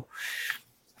as well.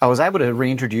 I was able to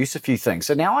reintroduce a few things.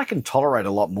 So now I can tolerate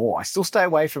a lot more. I still stay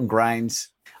away from grains.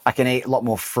 I can eat a lot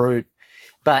more fruit.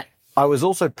 But I was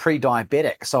also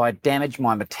pre-diabetic, so I damaged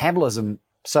my metabolism.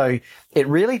 So it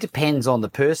really depends on the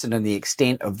person and the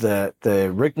extent of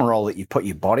the rigmarole that you put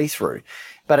your body through.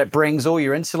 But it brings all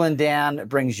your insulin down. It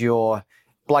brings your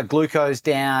blood glucose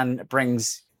down. It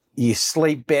brings you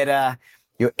sleep better.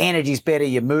 Your energy's better,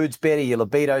 your mood's better, your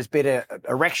libido's better,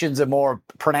 erections are more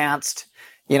pronounced.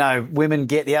 Women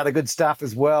get the other good stuff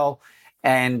as well.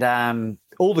 And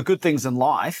all the good things in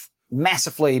life,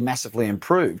 massively, massively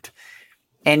improved.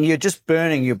 And you're just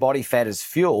burning your body fat as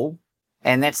fuel.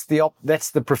 And that's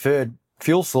the preferred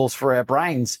fuel source for our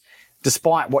brains,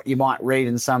 despite what you might read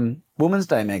in some Women's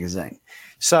Day magazine.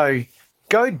 So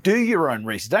go do your own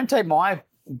research. Don't take my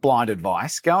blind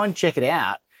advice. Go and check it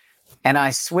out. And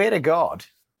I swear to God,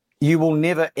 you will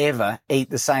never, ever eat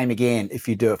the same again if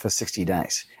you do it for 60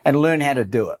 days and learn how to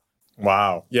do it.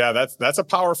 Wow. Yeah, that's a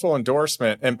powerful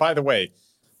endorsement. And by the way,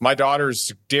 my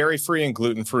daughter's dairy-free and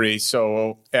gluten-free.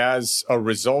 So as a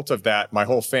result of that, my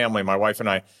whole family, my wife and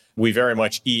I, we very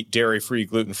much eat dairy-free,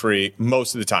 gluten-free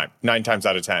most of the time, 9 times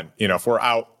out of 10. If we're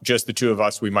out, just the two of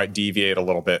us, we might deviate a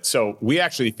little bit. So we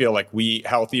actually feel like we eat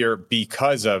healthier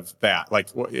because of that. Like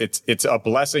it's a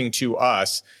blessing to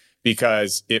us,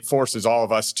 because it forces all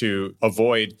of us to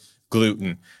avoid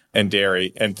gluten and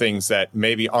dairy and things that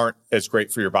maybe aren't as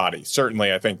great for your body.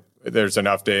 Certainly, I think there's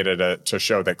enough data to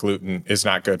show that gluten is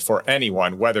not good for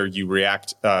anyone, whether you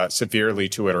react severely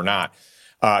to it or not.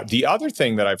 The other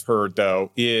thing that I've heard, though,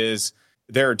 is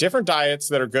there are different diets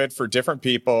that are good for different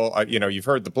people. You've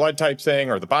heard the blood type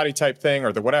thing or the body type thing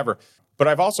or the whatever. But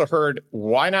I've also heard,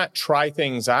 why not try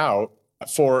things out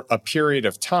for a period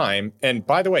of time? And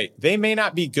by the way, they may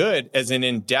not be good as an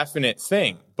indefinite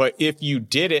thing, but if you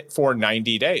did it for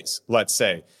 90 days, let's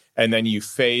say, and then you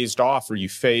phased off or you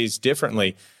phased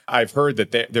differently, I've heard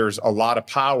that there's a lot of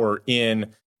power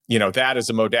in, that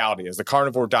as a modality, as the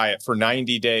carnivore diet for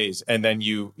 90 days, and then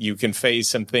you can phase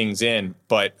some things in.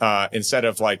 But instead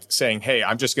of like saying, hey,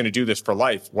 I'm just going to do this for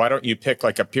life, why don't you pick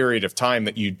like a period of time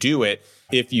that you do it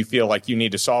if you feel like you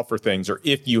need to solve for things, or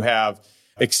if you have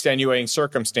extenuating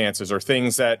circumstances or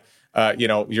things that,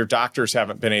 your doctors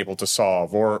haven't been able to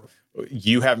solve, or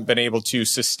you haven't been able to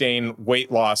sustain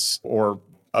weight loss or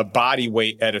a body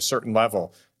weight at a certain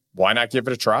level. Why not give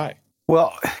it a try?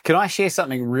 Well, can I share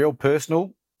something real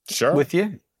personal with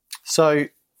you? So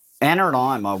Anna and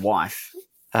I, my wife,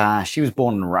 she was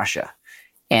born in Russia,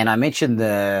 and I mentioned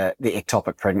the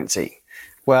ectopic pregnancy.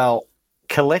 Well,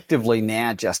 collectively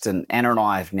now, Justin, Anna and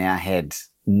I have now had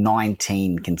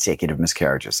 19 consecutive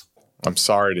miscarriages. I'm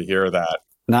sorry to hear that.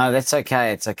 No, that's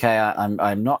okay. It's okay.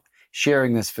 I'm not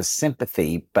sharing this for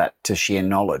sympathy, but to share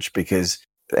knowledge,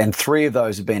 and 3 of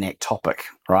those have been ectopic,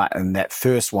 right? And that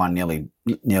first one nearly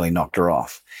knocked her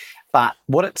off. But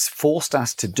what it's forced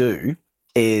us to do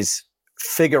is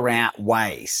figure out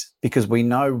ways, because we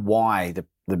know why the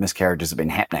miscarriages have been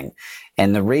happening.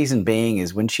 And the reason being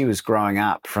is when she was growing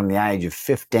up from the age of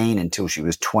 15 until she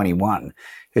was 21,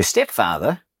 her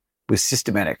stepfather was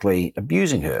systematically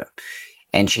abusing her.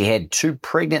 And she had 2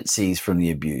 pregnancies from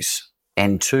the abuse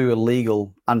and 2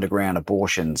 illegal underground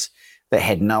abortions that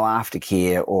had no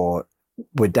aftercare or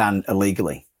were done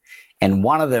illegally. And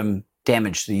one of them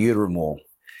damaged the uterine wall.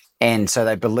 And so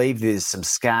they believe there's some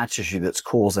scar tissue that's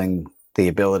causing the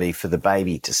ability for the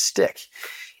baby to stick.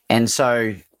 And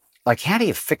so, like, how do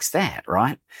you fix that,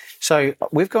 right? So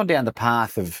we've gone down the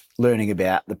path of learning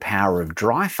about the power of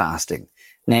dry fasting.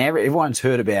 Now, everyone's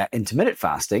heard about intermittent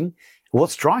fasting.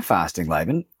 What's dry fasting,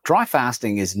 Laban? Dry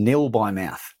fasting is nil by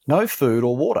mouth, no food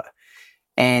or water.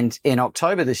 And in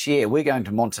October this year, we're going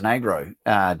to Montenegro,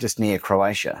 just near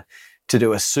Croatia, to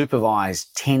do a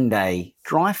supervised 10-day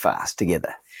dry fast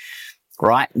together,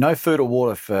 right? No food or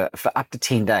water for up to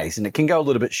 10 days. And it can go a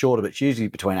little bit shorter, but it's usually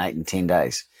between 8 and 10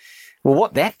 days. Well,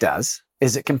 what that does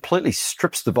is it completely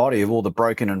strips the body of all the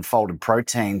broken and folded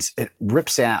proteins. It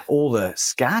rips out all the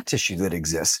scar tissue that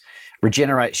exists,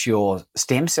 regenerates your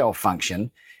stem cell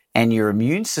function and your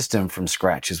immune system from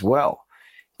scratch as well.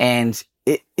 And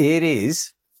it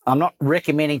is, I'm not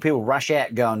recommending people rush out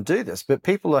and go and do this, but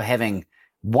people are having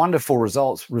wonderful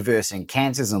results reversing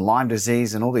cancers and Lyme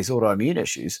disease and all these autoimmune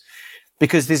issues,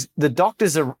 because the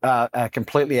doctors are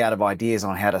completely out of ideas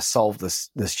on how to solve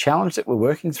this challenge that we're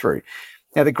working through.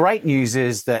 Now, the great news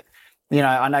is that,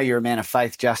 I know you're a man of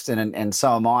faith, Justin, and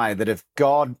so am I, that if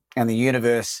God and the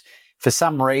universe, for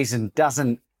some reason,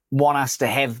 doesn't want us to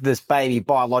have this baby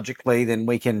biologically, then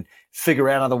we can figure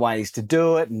out other ways to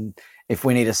do it. And if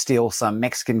we need to steal some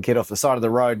Mexican kid off the side of the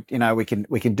road, we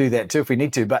can do that too if we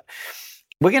need to. But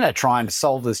we're going to try and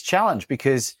solve this challenge,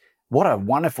 because what a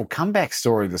wonderful comeback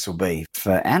story this will be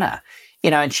for Anna.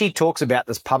 And she talks about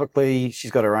this publicly.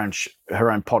 She's got her own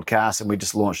podcast, and we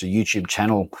just launched a YouTube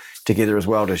channel together as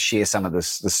well to share some of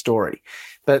this story.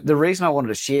 But the reason I wanted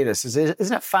to share this is,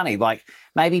 isn't it funny? Like,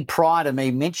 maybe prior to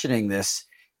me mentioning this,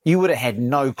 you would have had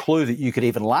no clue that you could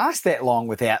even last that long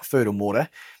without food and water.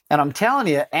 And I'm telling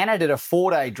you, Anna did a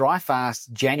 4-day dry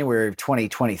fast January of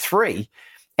 2023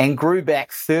 and grew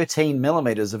back 13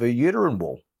 millimeters of her uterine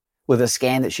wall with a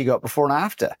scan that she got before and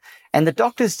after. And the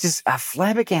doctors just are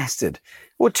flabbergasted.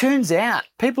 Well, it turns out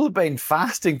people have been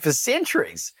fasting for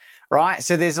centuries, right?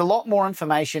 So there's a lot more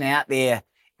information out there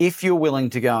if you're willing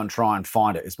to go and try and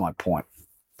find it, is my point.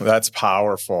 That's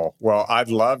powerful. Well, I'd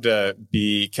love to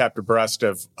be kept abreast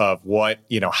of what,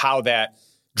 how that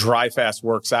dry fast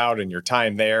works out in your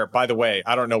time there. By the way,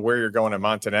 I don't know where you're going in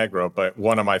Montenegro, but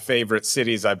one of my favorite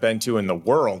cities I've been to in the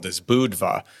world is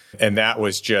Budva. And that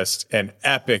was just an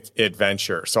epic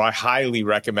adventure. So I highly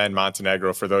recommend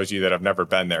Montenegro for those of you that have never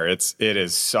been there. It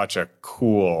is such a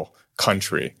cool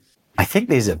country. I think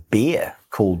there's a beer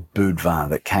called Budva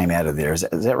that came out of there. Is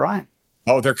that right?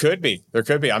 Oh, there could be.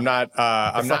 I'm not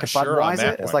sure on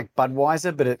that one. It's like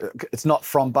Budweiser, but it's not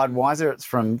from Budweiser. It's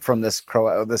from this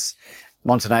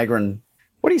Montenegrin.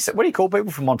 What do you call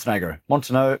people from Montenegro?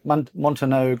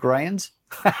 Montenegrins?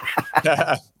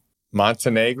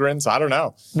 Montenegrins? I don't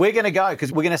know. We're going to go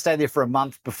because we're going to stay there for a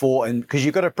month before, and because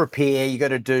you've got to prepare, you got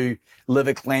to do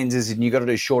liver cleanses, and you got to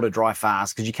do shorter dry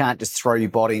fasts, because you can't just throw your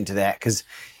body into that, because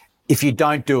if you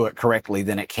don't do it correctly,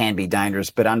 then it can be dangerous.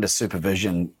 But under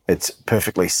supervision, it's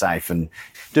perfectly safe. And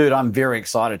dude, I'm very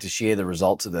excited to share the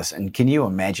results of this. And can you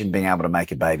imagine being able to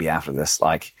make a baby after this?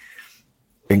 Like,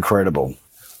 incredible.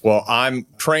 Well, I'm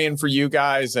praying for you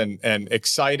guys and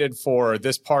excited for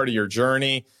this part of your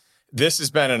journey. This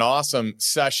has been an awesome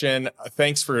session.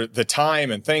 Thanks for the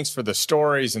time, and thanks for the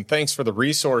stories, and thanks for the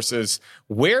resources.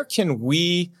 Where can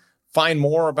we find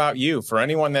more about you for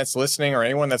anyone that's listening or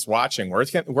anyone that's watching?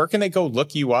 Where can they go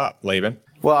look you up, Laban?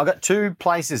 Well, I've got 2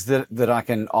 places that I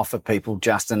can offer people,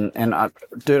 Justin. And I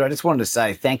just wanted to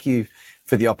say thank you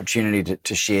for the opportunity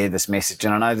to share this message.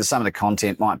 And I know that some of the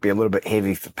content might be a little bit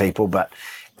heavy for people, but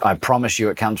I promise you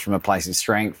it comes from a place of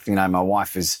strength. My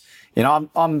wife is,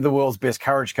 I'm the world's best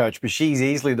courage coach, but she's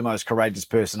easily the most courageous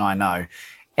person I know.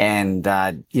 And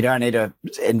you don't need to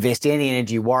invest any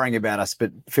energy worrying about us,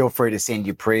 but feel free to send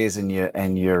your prayers and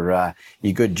your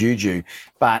good juju.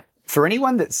 But for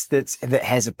anyone that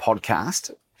has a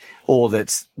podcast or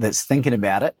that's thinking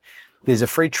about it, there's a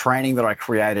free training that I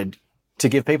created to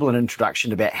give people an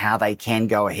introduction about how they can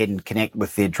go ahead and connect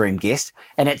with their dream guest.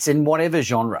 And it's in whatever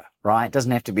genre, right? It doesn't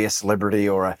have to be a celebrity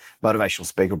or a motivational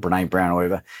speaker, Brene Brown or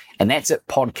whatever. And that's at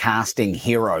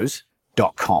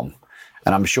podcastingheroes.com.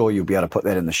 And I'm sure you'll be able to put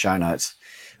that in the show notes.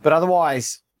 But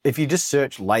otherwise, if you just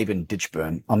search Laban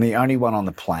Ditchburn, I'm the only one on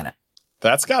the planet.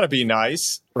 That's got to be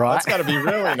nice. Right? That's got to be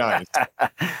really nice.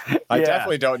 I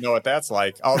definitely don't know what that's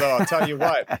like. Although I'll tell you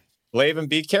what, Laban,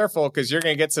 be careful, because you're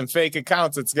going to get some fake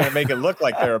accounts. It's going to make it look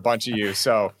like they're a bunch of you.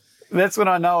 So that's when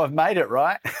I know I've made it,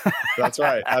 right? That's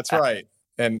right.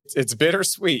 And it's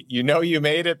bittersweet. You know you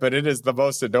made it, but it is the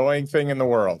most annoying thing in the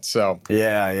world. So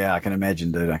yeah, I can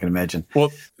imagine, dude. I can imagine.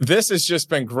 Well, this has just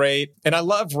been great. And I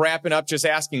love wrapping up just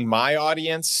asking my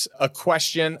audience a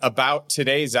question about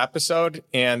today's episode.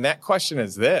 And that question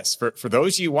is this. For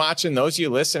those of you watching, those of you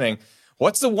listening,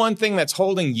 what's the one thing that's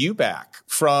holding you back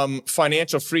from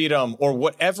financial freedom or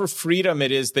whatever freedom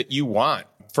it is that you want,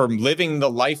 from living the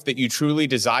life that you truly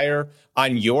desire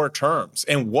on your terms?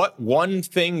 And what one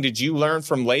thing did you learn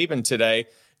from Laban today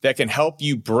that can help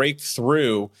you break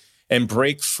through and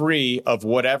break free of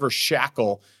whatever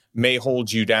shackle may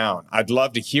hold you down? I'd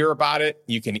love to hear about it.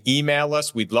 You can email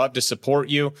us. We'd love to support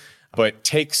you, but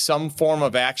take some form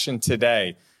of action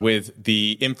today with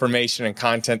the information and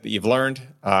content that you've learned.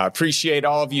 Appreciate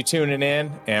all of you tuning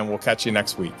in, and we'll catch you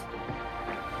next week.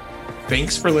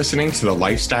 Thanks for listening to the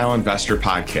Lifestyle Investor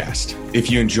Podcast.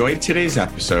 If you enjoyed today's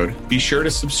episode, be sure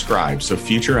to subscribe so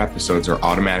future episodes are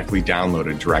automatically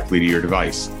downloaded directly to your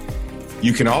device.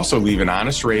 You can also leave an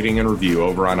honest rating and review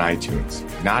over on iTunes.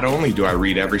 Not only do I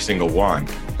read every single one,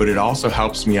 but it also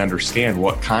helps me understand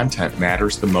what content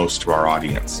matters the most to our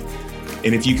audience.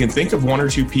 And if you can think of one or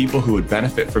two people who would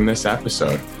benefit from this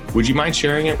episode, would you mind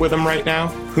sharing it with them right now?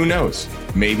 Who knows?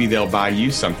 Maybe they'll buy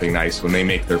you something nice when they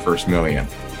make their first million.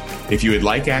 If you would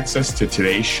like access to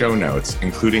today's show notes,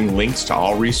 including links to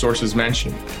all resources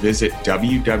mentioned, visit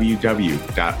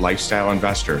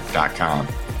www.lifestyleinvestor.com.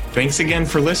 Thanks again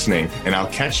for listening, and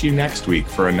I'll catch you next week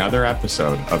for another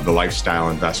episode of The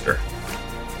Lifestyle Investor.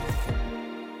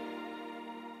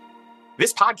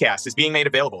 This podcast is being made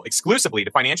available exclusively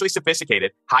to financially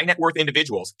sophisticated, high net worth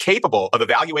individuals capable of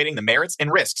evaluating the merits and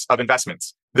risks of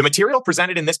investments. The material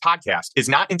presented in this podcast is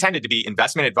not intended to be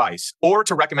investment advice or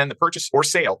to recommend the purchase or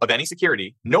sale of any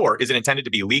security, nor is it intended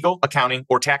to be legal, accounting,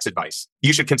 or tax advice.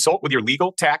 You should consult with your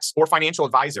legal, tax, or financial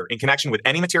advisor in connection with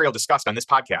any material discussed on this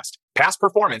podcast. Past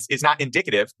performance is not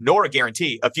indicative nor a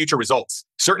guarantee of future results.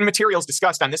 Certain materials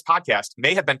discussed on this podcast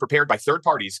may have been prepared by third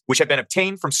parties, which have been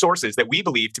obtained from sources that we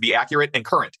believe to be accurate and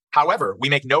current. However, we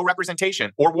make no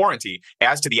representation or warranty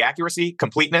as to the accuracy,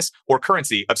 completeness, or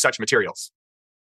currency of such materials.